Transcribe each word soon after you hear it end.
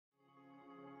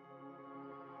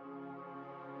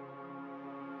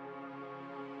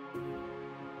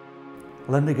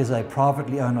Lintek is a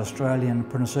privately owned Australian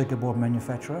printed circuit board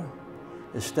manufacturer.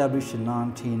 Established in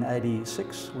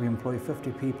 1986, we employ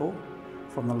 50 people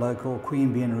from the local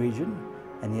Queanbeyan region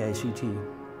and the ACT.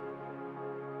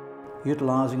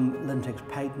 Utilising Lintek's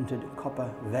patented copper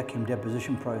vacuum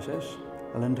deposition process,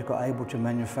 Lintek are able to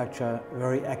manufacture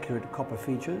very accurate copper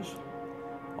features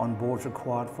on boards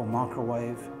required for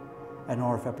microwave and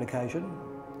RF application.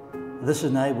 This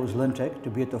enables Lintek to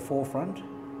be at the forefront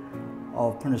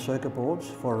of printed circuit boards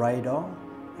for radar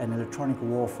and electronic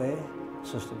warfare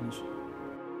systems.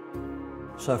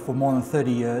 So for more than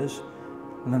 30 years,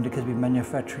 Lintek has been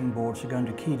manufacturing boards to go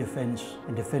into key defence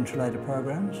and defence-related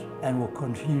programs, and will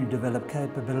continue to develop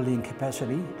capability and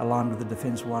capacity aligned with the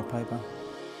Defence White Paper.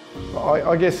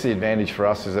 I guess the advantage for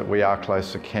us is that we are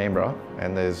close to Canberra,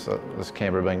 and this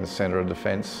Canberra being the centre of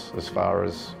defence as far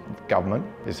as government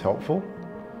is helpful.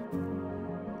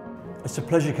 It's a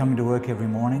pleasure coming to work every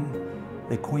morning.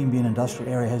 The Queanbeyan industrial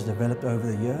area has developed over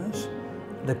the years.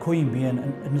 The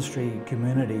Queanbeyan industry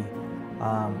community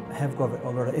have got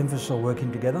an emphasis on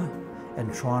working together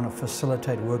and trying to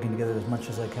facilitate working together as much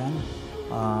as they can.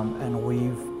 And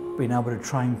we've been able to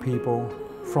train people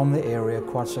from the area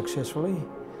quite successfully.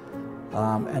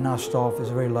 And our staff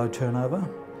is a very low turnover.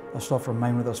 Our staff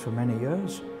remain with us for many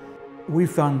years. We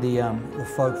found the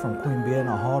folk from Queanbeyan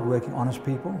are hard-working, honest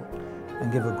people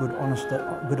and give a good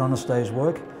honest day's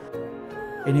work.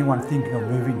 Anyone thinking of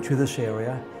moving to this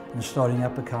area and starting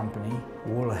up a company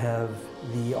will have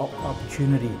the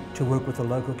opportunity to work with the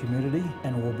local community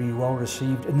and will be well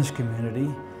received in this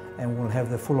community, and will have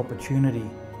the full opportunity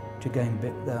to gain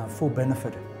full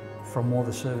benefit from all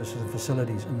the services and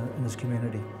facilities in this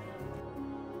community.